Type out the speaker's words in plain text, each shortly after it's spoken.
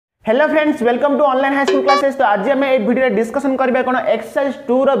Hello friends, welcome to online high school classes. तो आज आम वीडियो डिस्कशन करबा कोन एक्सरसाइज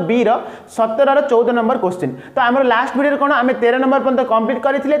 2 रो बी रो 17 रो 14 नंबर क्वेश्चन। तो हमर लास्ट वीडियो कोन आम 13 नंबर पर्यंत कंप्लीट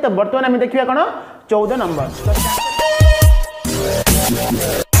करथिले। तो वर्तमान आम देखिबा कोन 14 नंबर।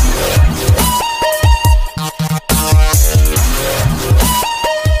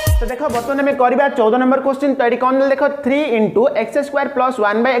 तो देखो बर्तमान आम करबा 14 नंबर क्वेश्चन। तो ये कौन देखो 3 into x square plus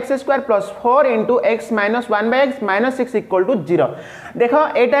 1 bye x square plus 4 into x minus 1 bye x minus 6 equal to 0। देखो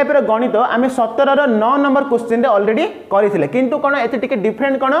ए टाइप रो गणित आम 17 रो 9 नंबर क्वेश्चन ऑलरेडी करथिले, किंतु कोन एते टिके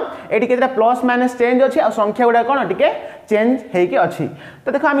डिफरेंट कोन एटी केतरा प्लस माइनस चेंज अछि आ संख्या गुडा कोन टिके चेंज हेकी अछि।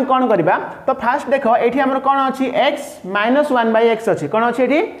 तो देखो आम कोन करबा। तो फास्ट देखो एठी हमर कोन अछि x माइनस 1 बाय x अछि, कोन अछि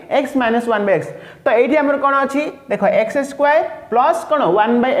एठी x माइनस 1 बाय x। तो एठी हमर कोन अछि देखो x स्क्वायर प्लस कोन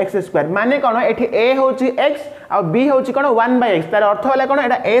 1 बाय x स्क्वायर माने कोन एठी a होछि x आ b होछि कोन 1 बाय x। तार अर्थ होला कोन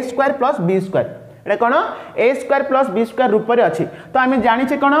एटा a square plus b square, Etah cone a square plus b square रूप रे अछि। तो आमे जानि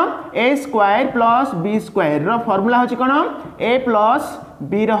छे कोन a square plus b square rho formula होछि कोन a plus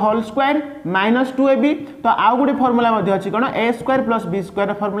b row whole square minus 2ab। तो आउ गुडी फार्मूला मध्ये अछि कोन a square plus b square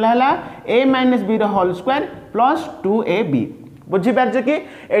rho formula हला a minus b row whole square plus 2ab। बुझी पारछ कि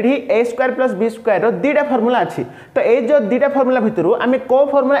एठी a square plus b square rho दीटा formula अछि। तो ए जो दीटा फार्मूला भितरु आमे को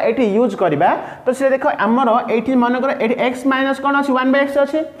फार्मूला एठी यूज करबा। तो से देखो हमरो एठी मन कर एठी x माइनस कोन अछि 1 बाय x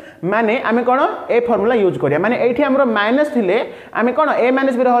अछि, माने आमे कोन ए फार्मूला यूज करिया। माने एठी हमरो माइनस थिले आमे कोन a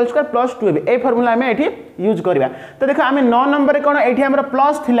minus b row whole square plus 2ab A formula आमे एठी यूज करबा। तो देखो आमे 9 नंबर रे कोन एठी हमरो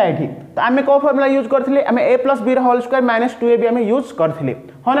प्लस थिला एठी, तो आमे को फार्मूला यूज करथिले आमे a plus b row whole square minus 2ab आमे यूज करथिले,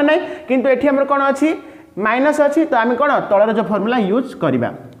 हो ना नै। किंतु एठी हमरो कोन अछि माइनस अछि, तो आमे कोन तळर जो फार्मूला यूज करबा।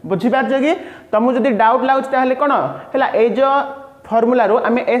 बुझी पारछ कि तमु जदी डाउट लागछ ताहले कोन हला ए जो फार्मूला रो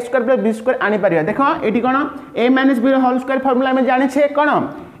आमे a square plus b square आनी परिया। देखो एठी कोन a minus b row whole square formula आमे जानि छे कोन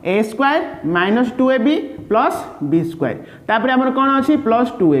a square minus 2ab plus b square, तापर हमर कोन अछि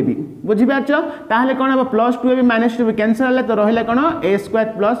प्लस 2ab। बुझी पारछ ताहले कोन हो plus 2ab minus 2ab cancel हले, तो रहिला कोन a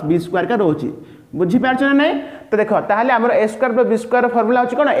square plus b square का रहउची। बुझी पारछ ना नै। तो देखो ताहले हमर a square plus b square formula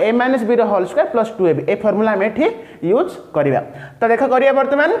होछि कोन a minus b row whole square plus 2ab A formula हम एठी यूज करबा। तो देखो करिया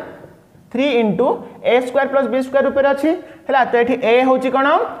वर्तमान 3 into a square plus b square ऊपर अछि हला। तो एठी a होछि कोन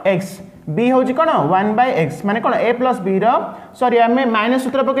x, b होछि कोन 1 बाय x माने कोन a plus b row sorry हमें माइनस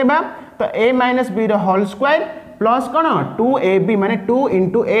सूत्र पकेबा। तो a minus b row whole square plus cone 2ab माने 2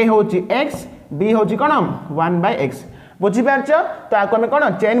 इंटू a होछि x b होछि कोन 1 बाय x। बुझी पारछ। तो आको हम कोन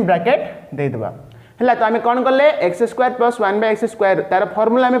चेन ब्रैकेट दे देबा हला। तो आमे कोन करले x square plus 1 bye x square तार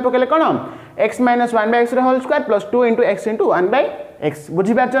फार्मूला हमें पकेले कोन x माइनस 1 बाय x रो whole square plus 2 into x into 1 bye x।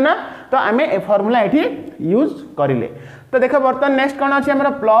 बुझी पारछ ना। तो आमे ए फार्मूला एठी यूज करिले। तो देखो बर्तन नेक्स्ट कोन अछि हमरा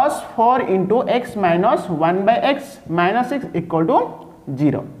plus 4 into x minus 1 bye x minus 6 equal to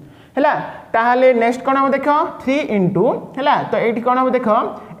 0 हला। ताहले नेक्स्ट कोन हम देखो 3 इंटू हला। तो एठी कोन हम देखो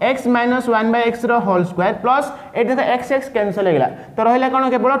x माइनस 1 बाय x रो होल स्क्वायर प्लस ए देखो x x कैंसिल हो गेला, तो रहिला कोन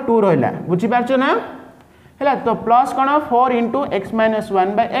केवल 2 रहिला। बुझी पारछ ना हला। तो plus cone 4 into x minus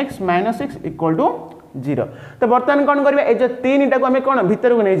 1 bye x minus 6 equal to 0। तो बर्तमान कोन करबा ए जो 3 टा को हमें कोन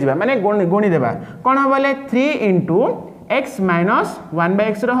भीतर को नै जिबा माने गुणी देबा कोन बोले 3 into x minus 1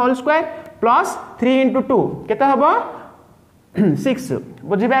 bye x रो होल स्क्वायर प्लस 3 इंटू 2 केता हबो 6।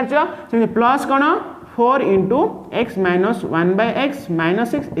 बुझी पारछ से plus cone 4 into x minus 1 bye x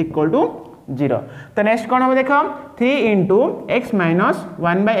minus 6 equal to 0। तो नेक्स्ट कोन हम देखो 3 into x minus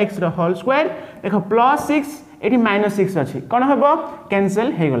 1 bye x रो होल स्क्वायर देखो प्लस 6 एठी माइनस 6 अछि कोन हबो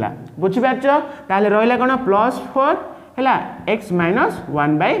कैंसिल हे गला। बुझी पारछ ताले रहिला कोन प्लस 4 हला x minus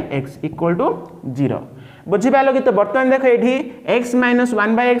 1 bye x equal to 0। बुझी पालो कि। तो बर्तमान देखो एठी x माइनस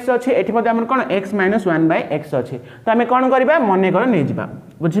 1 बाय x अछि, एठी मध्ये हमर कोन x माइनस 1 बाय x अछि। तो हमें कोन करबा मने कर नै जिबा।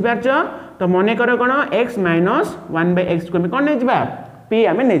 बुझी पारछ। तो मने कर कोन x माइनस 1 बाय x को हमें कोन नै जिबा p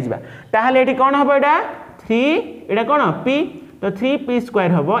हमें नै जिबा। ताहले एठी कोन हबो एटा 3 एटा कोन p, तो 3p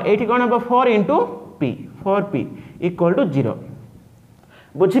स्क्वायर हबो एठी कोन हबो 4 into p 4p equal to 0।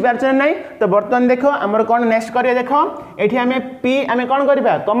 बुझी पारछ नै। तो बर्तमान देखो हमर कोन नेक्स्ट करिया देखो एठी हमें p हमें कोन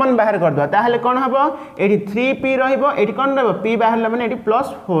करबा कॉमन बाहर कर दवा। ताहले कोन हबो एठी 3p रहइबो एठी कोन रहबो p बाहर माने एठी प्लस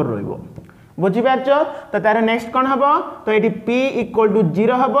 4 रहइबो। बुझी पारछ। तो तार नेक्स्ट कोन हबो तो एठी p इक्वल टू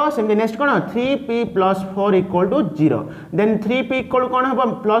 0 हबो। Same next cone 3p plus 4 equal to 0 then 3p equal कोन हबो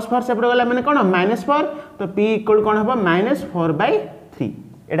प्लस 4 सेपरे गला माने कोन माइनस 4। तो p इक्वल कोन हबो माइनस 4 बाय 3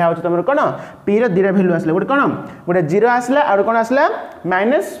 एटा होछ तमर कोन p रो दीरा वैल्यू आसले गोटे कोन गोटे 0 आसला और कोन आसला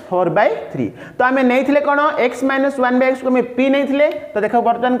माइनस 4 बाय 3। तो आमे नैथिले कोन x माइनस 1 बाय x को हमें p नैथिले। तो देखो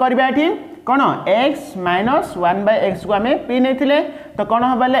बर्तन करबा एठी कौन x माइनस 1/x को आम p नहीं तो कौन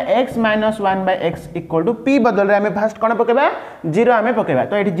हम x minus 1/x equal to p बदल रे आम फास्ट कौन पकेबा 0 आम पकेबा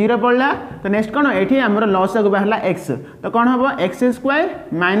तो ये 0 पड़ला तो नेक्स्ट कौन ये आमर लॉस आगे बाहर x तो कौन हम एक्स स्क्वायर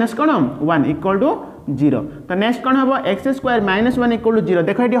माइनस कौन 1 इक्वल टू 0 तो नेक्स्ट कौन हम x square minus 1 equal to 0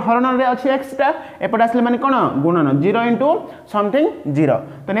 देख ये हरण रे अच्छी एक्स टा एपट आसले माने कौन गुणन 0 इंटू समथिंग 0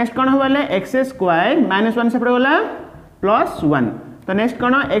 तो नेक्स्ट कौन हम एक्स स्क्वायर माइनस 1 सेपटे गला प्लस 1 तो नेक्स्ट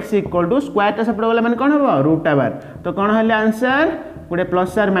कौन x इक्वल टू स्क्वायर टा सेपटे गला माने कौन हम रूट आवर तो कौन है आंसर गोटे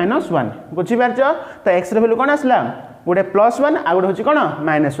प्लस आर माइनस 1 बुझीपार तो x वैल्यू कौन आसला गोटे +1 आ गोटे हूँ कौन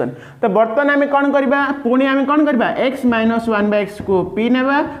 -1 तो बर्तमान आम कौन करवा पुणी आम कौन करवा x माइनस 1/x को p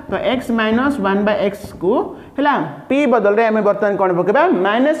नेबा तो x माइनस 1/x को है p बदल रे आम बर्तमान कौन पकेबा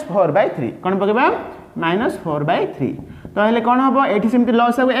 -4/3 कौन पकेबा -4/3 तो हेले कौन हम ये सेमती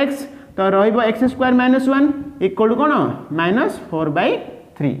लॉस आगे x तो रहिबो x स्क्वायर -1 इक्वल कौन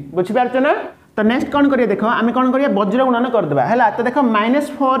 -4/3 बुझीपार ना तो नेक्स्ट कौन करिए देखो आम कौन करिए वज्र गुणन करदेबा है तो देखो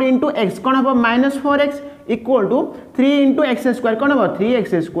 -4 इंटू एक्स कौन हम -4x equal to 3 into x square कौन हम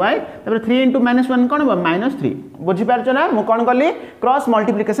 3x स्क्वायर तापर 3 इंटू -1 कौन हम -3 बुझीपार ना मुझे कौन कली क्रॉस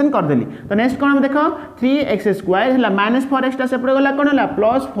मल्टीप्लिकेशन करदेली तो नेक्स्ट कौन हम देख 3x स्क्वायर है -4x टा सेपटे गला कौन है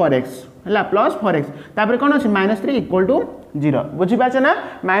 +4x है +4x तापर कौन अच्छे -3 इक्वल टू 0 बुझीपार ना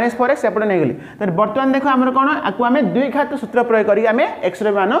 -4x सेपटे नहीं गली तो बर्तमान देख आम कौन आपको आम द्विघात सूत्र प्रयोग करके आम एक्स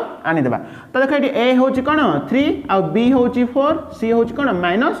मान आनीदेवा तो देख ये a हूँ कौन 3 आउ b हूँ 4 c हूँ कौन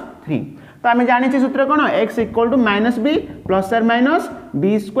 -3 तो आम जानी सूत्र कौन x equal to -b plus are minus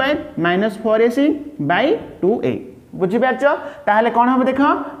b square -4ac/2a बुझीपार ताहले कौन हम देख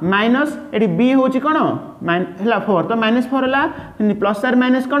माइनस ये b हूँ कौन है 4 तो -4 है प्लस आर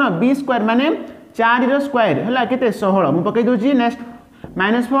माइनस कौन b स्क्वायर माने 4 स्क्वायर है केते 16 मुझे पकई दूसरी नेक्स्ट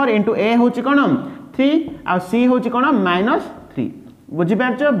 -4 इंटू a हूँ कौन 3 आ c हूँ कौन -3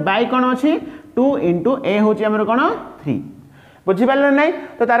 बुझीपार बाई कौन अच्छी 2 इंटू a हूँ आमर कौन 3 बुझीपार ना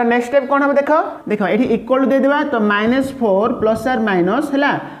तो तार नेक्स्ट स्टेप कौन हम देख देख ये इक्वल दे देवा तो -4 प्लस आर माइनस है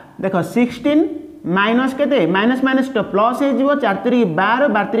देख 16 माइनस के माइनस माइनस तो प्लस हो 4 3 12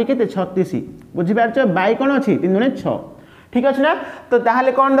 12 3 के 36 बुझीपार बाई कौन अच्छी 3 दूने 6 ठीक अच्छे ना तो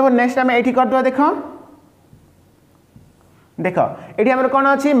ताहले कौन देखो नेक्स्ट आम ये करदे देख देख ये आम कौन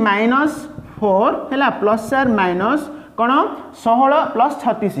अच्छी -4 है प्लस आर माइनस कौन 16 प्लस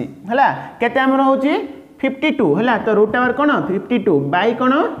 36 है केते आमर हूँ 52 है तो रूट आवर कौन 52 बाई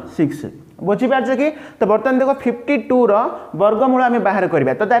कौन 6 बुझीपार कि तो बर्तमान देखो 52 वर्गमूल आम बाहर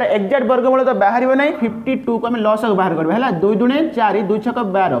करवा तो तार एक्जाक्ट वर्गमूल तो बाहर ना 52 को आम लस बाहर करवा है 2 दूने 4 2 6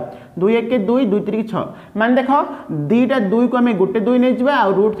 12 2 1 2 2 3 6 मान देख दीटा 2 को आम गोटे 2 नहीं जा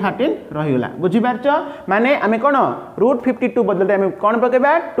 √13 रहीगला बुझीपार माने आम कौन √52 बदल आम कौन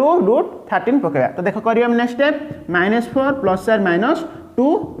पकेबा 2√13 पकेबा तो देख करिया next step -4 plus are minus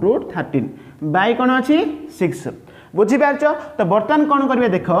 2√13 by कौन अच्छी 6 बुझीपार तो बर्तमान कौन करेंगे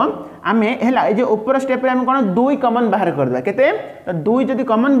देख आम है ये ऊपर स्टेप आम कौन 2 कमन बाहर करदे केते तो 2 जदि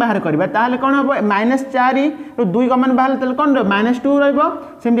कमन बाहर करवा ताहले कौन हम -4 रू 2 कमन बाहर तेल कौन -2 रही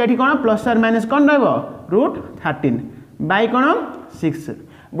कौन प्लस आर माइनस कौन √13 बाई कौन 6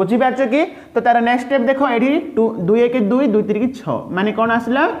 बुझीपार कि तो तार नेक्स्ट स्टेप देख ये 2 1 2 2 3 6 माने कौन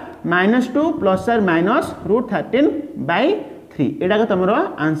आसला -2 प्लस आर माइनस √13/3 यहाँ तुम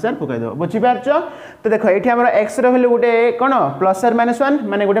आंसर पकईदेव बुझीपार तो देख ये आम एक्स भैल्यू गोटे कौन प्लस आर -1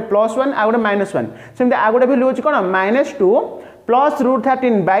 माने गोटे +1 आ गोटे -1 सेमती आ गोटे भैल्यू हूँ कौन -2 प्लस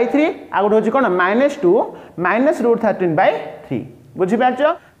 √13/3 आ गोटे हूँ कौन -2 माइनस √13/3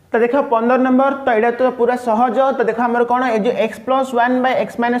 बुझीपार तो देख 15 नंबर तो यहाँ तो पूरा सहज तो देख आम कौन ये x +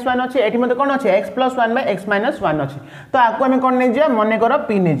 1/x - 1 अच्छे ये मतलब कौन अच्छे x + 1/x - 1 अच्छे तो आपको आम कौन नहीं जा मन कर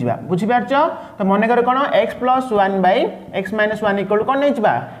p नहीं जा बुझीपार तो मन कर कौन x + 1/x - 1 इक्वल कौन नहीं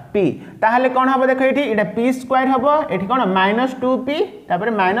जा p ताहले कौन हम देख ये p स्क्वायर हम ये कौन -2p तापर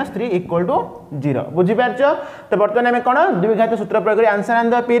 -3 इक्वल टू 0 बुझीपार तो बर्तमान आम कौन द्विघात सूत्र प्रयोग कर आंसर आन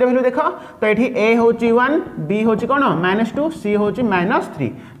p भैल्यू देख तो ये a हूँ 1 b हूँ कौन -2 c हूँ -3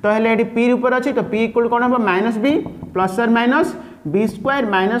 तो हेले ये p ऊपर अच्छी तो p इक्वल कौन हम -b plus are minus b square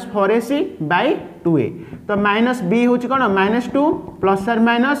 -4ac/2a तो -b हूँ कौन -2 plus are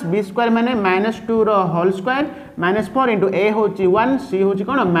minus b square माने -2 होल स्क्वायर -4 इंटू a हूँ 1 c हूँ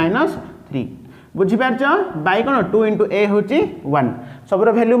कौन -3 बुझीपार बाई कौन 2 इंटू a हूँ 1 सब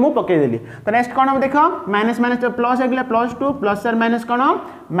भैल्यू मुझे पकईदेली तो नेक्स्ट कौन हम देख माइनस माइनस तो प्लस आगे +2 प्लस आर माइनस कौन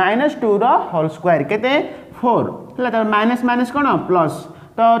 -2 होल स्क्वायर केते 4 है माइनस माइनस कौन प्लस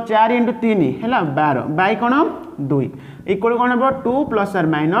तो 4 इंटू 3 है 12 बाई कौन 2 इक्वल कौन हम 2 प्लस आर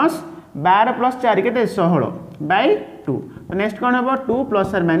माइनस 12 प्लस 4 के 16/2 तो नेक्स्ट कौन हम 2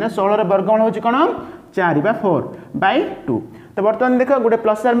 प्लस आर माइनस 16 वर्गमूल हूँ कौन 4/4/2 तो बर्तमान देख गोटे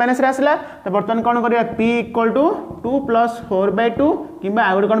प्लस आर माइनस आसला तो बर्तमान कौन करवा p इक्वल टू 2 प्लस 4/2 कि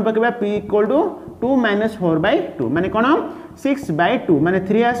आगे कौन पकेबा p इक्वल टू 2 माइनस 4/2 माने कौन 6/2 माने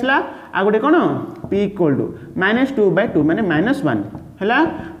 3 आसला आ गोटे कौन p इक्वल टू -2/2 माने -1 हैला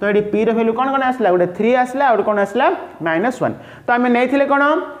तो ये p रो वैल्यू कौन आसला गोटे 3 आसला और कौन आसला -1 तो आम नहीं कौन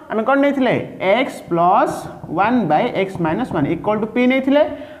आम कौन नहीं x plus 1/x-1 equal to p नहीं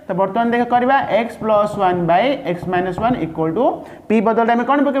तो बर्तमान देख करवा x plus 1/x-1 equal to p बदल आम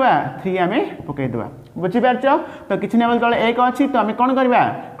कौन पकेबा 3 आम पकईदेवा बुझीपार तो किसी ना तले 1 अच्छी तो आम कौन करवा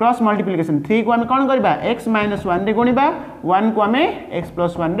क्रॉस मल्टीप्लिकेशन 3 को आम कौन करवा x-1 रे गुणिबा 1 को आम x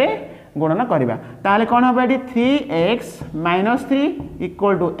प्लस 1 रे गुणन करवा ताहले कौन हम ये 3x - 3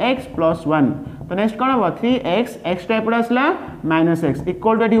 equal to x plus 1 तो नेक्स्ट कौन हम 3x एक्सट्रा एपटे आसला -x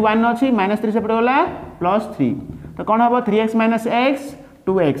इक्वल टू ये 1 अच्छी -3 सेपटे गला +3 तो कौन हम 3x - x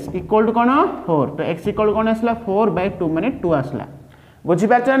 2x equal to कौन 4 तो x इक्वल कौन आसला 4/2 माने 2 आसला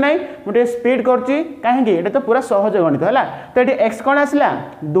बुझीपार ना मुझे स्पीड करें तो पूरा सहज गणित है तो ये x कौन आसला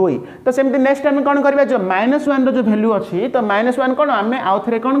 2 तो सेमती नेक्स्ट आम कौन करवा जो -1 रो जो वैल्यू अच्छी तो -1 कौन आम आउ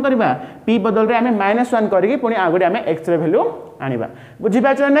थे कौन करवा p बदल रे आम -1 करके पुणी आगे आम x रे वैल्यू आनिबा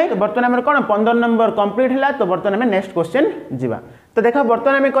बुझीपार ना तो बर्तमान आम कौन 15 नंबर कंप्लीट है तो बर्तमान आम नेक्स्ट क्वेश्चन जीवा तो देख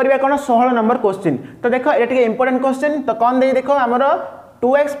बर्तमान आम करवा कौन 16 नंबर क्वेश्चन तो देख ये इंपोर्टेंट क्वेश्चन तो कौन दे देख आमर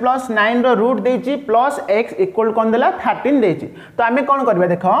 2x प्लस 9 रो रूट देछि प्लस x इक्वल कौन देला 13 देछि तो आमे कौन करबा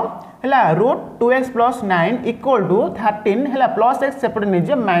देख हैला root 2x plus 9 equal to 13 हैला प्लस x सेपटे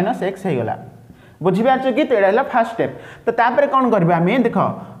निजे माइनस x हे गला बुझी पाछ कि तो एला हैला फर्स्ट स्टेप तो तापर कौन करबा आमे देख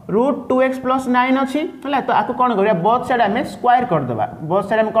रूट 2x प्लस 9 अछि हैला तो आको कौन करबा बोथ साइड आमे स्क्वायर कर देबा बोथ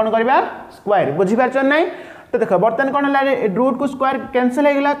साइड आमे कौन करबा स्क्वायर बुझी पाछ नै तो देख बर्तमान कौन है रूट को स्क्वायर कैंसिल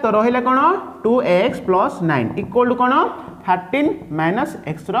हो गला तो रहा कौन 2x प्लस 9 इक्वल टू कौन 13 माइनस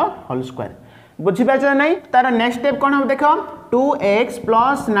x होल स्क्वायर बुझीपार ना तार नेक्स्ट स्टेप कौन हम देख 2x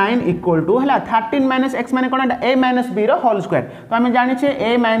प्लस 9 इक्वल टू है 13 माइनस x माने कौन a minus b whole square तो आम जाने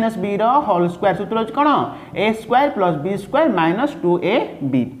a minus b whole square सूत्र होची कौन a square plus b square minus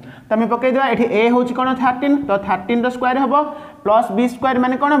 2ab तो आम पकईदेवा ये a होची कौन 13 तो 13 स्क्वायर हम प्लस b स्क्वायर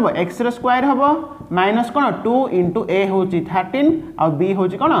माने कौन हम x स्क्वायर हम माइनस कौन 2 इंटू a होची 13 और b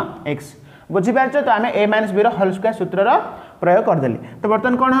होची कौन x बुझीपार तो आम a minus b whole square सूत्र प्रयोग करदेली तो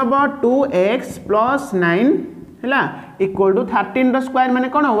बर्तमान कौन हम 2x प्लस 9 है इक्वल टू 13 स्क्वायर माने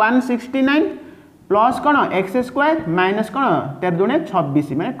कौन 169 प्लस कौन x स्क्वायर माइनस कौन 13 दूने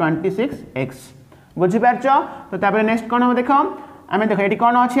 26 माने 26x बुझीपार तो तापर नेक्स्ट कौन हम देख आम देख ये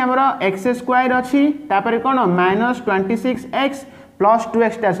कौन अच्छी आमर x स्क्वायर अच्छी तापर कौन माइनस 26x प्लस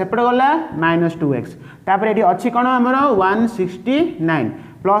 2x सेपटे गला माइनस 2x तापर ये अच्छी कौन आमर 169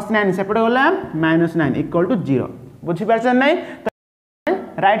 प्लस 9 सेपटे गला माइनस 9 इक्वल टू 0 बुझीपार ना तो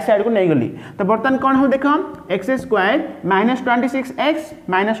राइट साइड को नहीं गली तो बर्तमान कौन हम देख x square minus 26x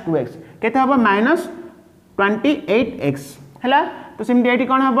minus 2x केते हम माइनस 28x है तो सेमती ये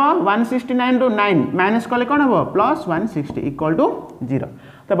कौन हम 169 रू 9 माइनस कले कौन हम प्लस 160 इक्वल टू 0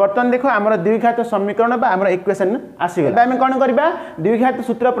 तो बर्तमान देखो आमर द्विघात समीकरण आमर इक्वेशन आसीगला आम कौन करवा द्विघात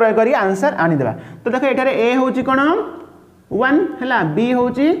सूत्र प्रयोग करके आंसर आनीदेवा तो देख ये ए हूँ कौन 1 है b हूँ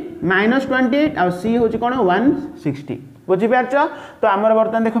 -28 और c हूँ कौन 160 बुझीपार तो आमर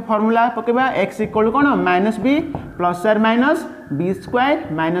बर्तमान देख फर्मूला पकेबा x इक्वल कौन minus b plus are minus b square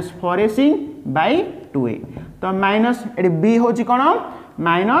minus 4ac by 2a तो माइनस b हूँ कौन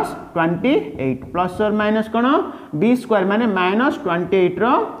 -28 प्लस और माइनस कौन b स्क्वायर माने -28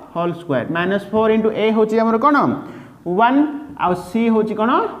 whole square minus 4 into a हूँ आमर कौन 1 आउ c हूँ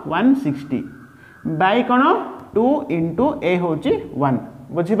कौन 160 बाई कौन 2 इंटू a हूँ 1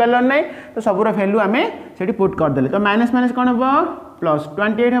 बुझीपार ना तो सबूर भैल्यू आम से पुट करदे तो माइनस माइनस कौन हम प्लस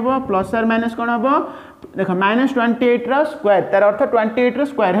 28 हम प्लस आर माइनस कौन हम देख -28 स्क्वायर तार अर्थ 28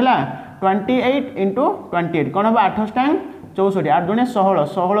 स्क्वायर है 28 इंटू 28 कौन हम 8 टाइम 64 8 दूने 16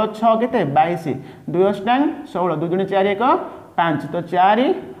 16 6 के 22 2 टाइम 16 2 दूने 4 1 5 तो 4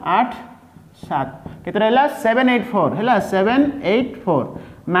 8 7 के 784 है 784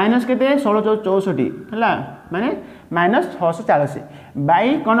 माइनस के 16 64 है माने -640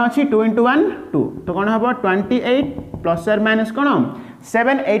 बाई कौन अच्छी 2 इंटू 1 2 तो कौन हम 28 प्लस आर माइनस कौन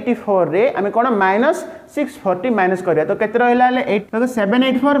 784 रे आम कौन -640 माइनस करिया तो केते रहला 8 तो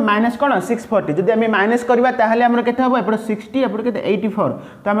 784 माइनस कौन 640 जदि आम माइनस करबा ताहले हमर केते हबो एपड 60 एपड केते 84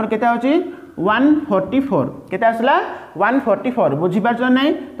 तो हमर केते होची 144 केते आसला 144 बुझी पारछ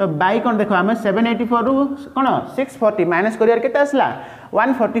नै तो बाई कौन देखो आम 784 रु कौन 640 माइनस करिया केते आसला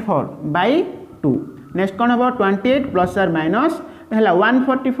 144 बाई 2 नेक्स्ट कौन हम 28 प्लस आर माइनस है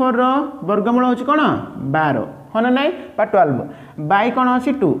 144 वर्गमूल हूँ कौन 12 हाँ ना नहीं 12 बाई कौन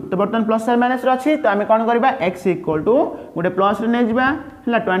अच्छी 2 तो बर्तमान प्लस आर माइनस अच्छी तो आम कौन करवा x इक्वल टू गोटे प्लस नहीं जावा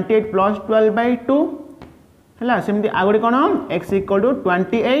 28 प्लस 12/2 है सेमती आ गए कौन x इक्वल टू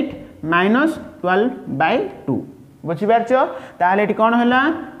 28 माइनस 12/2 बुझीपार ताहले ये कौन है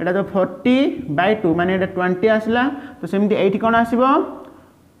यहाँ तो 40/2 माने 20 आसला तो सेमती ये कौन आसब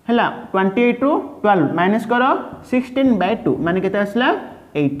है 28 ରୁ 12 माइनस कर 16/2 माने केते आसला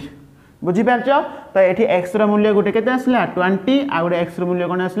 8 बुझीपार तो ये एक्स मूल्य गोटे के आसला 20 आ गए एक्स मूल्य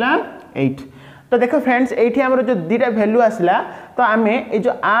कौन आसला 8 तो देखो फ्रेंड्स ये आम जो दुटा भैल्यू आसला तो आम ये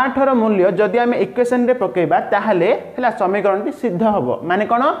जो 8 रो मूल्य जदि आम इक्वेशन रे पकेबा ताहले है समीकरण टी सिद्ध हम माने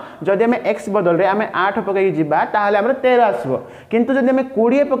कौन जदि आम एक्स बदल रे आम 8 पकई जीवा ताहले आमर 13 आसबो किंतु जदि आम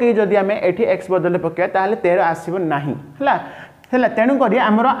 20 पकई जदि आम एठी एक्स बदल रे पकेबा ताहले 13 आसीबो नाही है तेणुक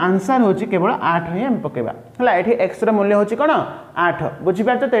आमर आंसर हूँ केवल 8 ही आम पकेबा है ये एक्स मूल्य हूँ कौन 8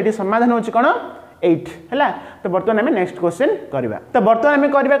 बुझीपार तो ये समाधान हूँ कौन 8 है तो बर्तमान आम नेक्स्ट क्वेश्चन करवा तो बर्तमान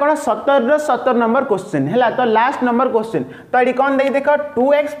आम करवा कौन 17 नंबर क्वेश्चन है तो लास्ट नंबर क्वेश्चन तो ये कौन देख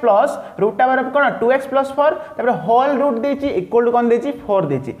 2x प्लस रूट ओवर कौन 2x प्लस 4 तापर होल रूट देती इक्वल टू कौन देती 4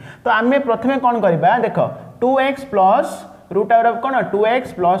 देती तो आम प्रथम कौन करवा देख 2x प्लस रूट ओवर कौन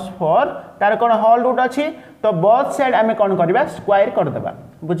 2x प्लस 4 तार कौन होल रूट अच्छी तो बोथ साइड आम कौन करवा स्क्वायर करदेबा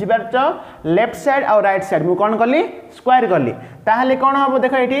बुझीपार लेफ्ट साइड और राइट साइड मु कौन कली स्क्वायर कली ताहले कौन हम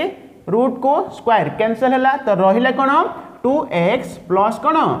देख ये रूट को स्क्वायर कैंसल है तो रहा कौन 2x प्लस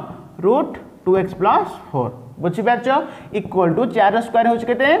कौन root 2x plus 4 बुझीपार equal to 4 square हूँ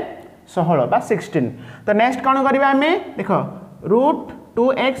के 16 तो नेक्स्ट कौन करवा आम देख रूट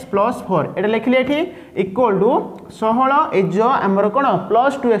 2x प्लस 4 ये लिखिले ये इक्वल टू 16 ए जो आमर कौन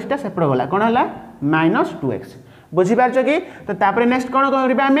प्लस 2x टा सेपट गला कौन है माइनस 2x बुझीपार कि तो तापर नेक्स्ट कौन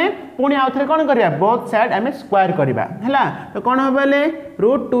करवा आम पुणी आउ थे कौन करवा बोथ साइड आम स्क्वायर करवा है तो कौन हम बोले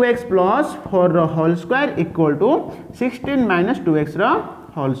root 2x plus 4 whole square equal to 16 minus 2x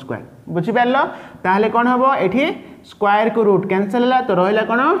whole square बुझीपार ताहले कौन हम ये स्क्वायर को रूट कैंसल है तो रहा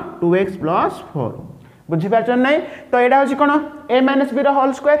कौन 2x प्लस 4 बुझीपार ना तो यहाँ हूँ कौन a minus B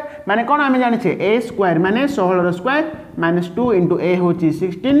whole square माने कौन आम जाने a स्क्वायर माने 16 स्क्वायर माइनस 2 इंटू a हूँ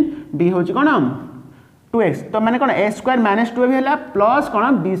 16 b हूँ कौन 2x तो माने कौन a स्क्वायर माइनस 2 भी है प्लस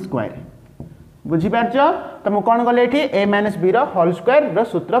कौन b स्क्वायर बुझीपार तो मुझे कौन कले ये a minus B whole square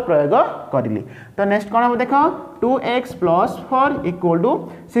सूत्र प्रयोग करी तो नेक्स्ट कौन हम देख 2x plus 4 equal to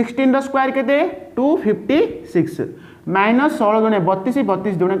 16 square के 256 माइनस 16 दुणे 32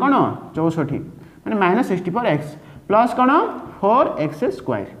 32 दुणे कौन 64 मैंने माइनस 64x प्लस कौन 4x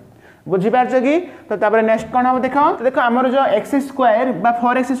स्क्वायर बुझीपार कि तो तापर नेक्स्ट कौन हम देख देखो आमर जो x स्क्वायर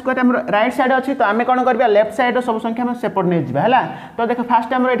 4x स्क्वायर आम राइट साइड अच्छी तो आम कौन करवा लेफ्ट साइड सब संख्या सेपट नहीं जावा है तो देख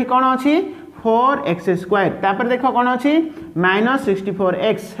फास्ट आमर ये कौन अच्छी 4x स्क्वायर तापर देख कौन अच्छी माइनस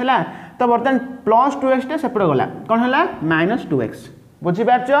 64x है तो बर्तमान प्लस 2x टे सेपट गला कौन है माइनस 2x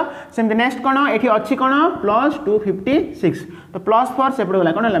बुझीपार सेमती नेक्स्ट कौन ये अच्छी कौन प्लस 256 तो प्लस 4 सेपट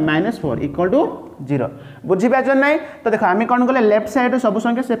गला कौन है माइनस 4 इक्वल टू 0 बुझीपार ना तो देख आम कौन कले लेफ्ट साइड सब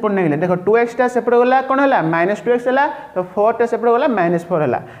संख्या सेपट नहीं गले देख 2x टा सेपट गला कौन है माइनस 2x है तो 4 टा सेपट गला माइनस 4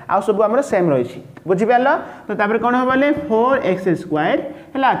 है आउ सब आम सेम रही बुझीपार तो तापर कौन हम बोले 4x स्क्वायर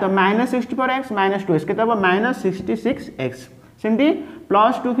है तो माइनस 64x माइनस 2x के माइनस 66x सेमती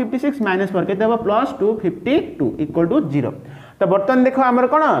प्लस 256 माइनस 4 के प्लस 252 इक्वल टू 0 तो बर्तमान देख आमर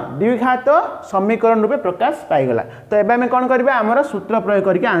कौन द्विघात समीकरण रूपे प्रकाश पाईगला तो एबे आम कौन करबा आमर सूत्र प्रयोग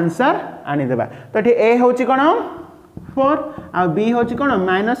करके आंसर आनीदेबा तो ये ए हूँ कौन 4 आ बी हूँ कौन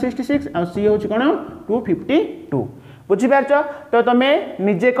माइनस 66 आ सी हूँ कौन 252 बुझीपार तो तुम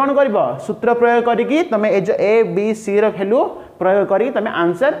निजे कौन कर सूत्र प्रयोग करके तुम ए जो ए बी सी वैल्यू प्रयोग करके तुम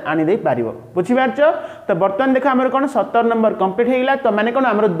आंसर आनी पार बुझीपार तो बर्तमान देख आम कौन 17 नंबर कंप्लीट होगा तो माने कौन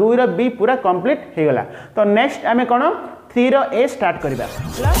आम 2 रो बी पूरा कंप्लीट होगा तो नेक्स्ट आम कौन 3 रो ए स्टार्ट करवा।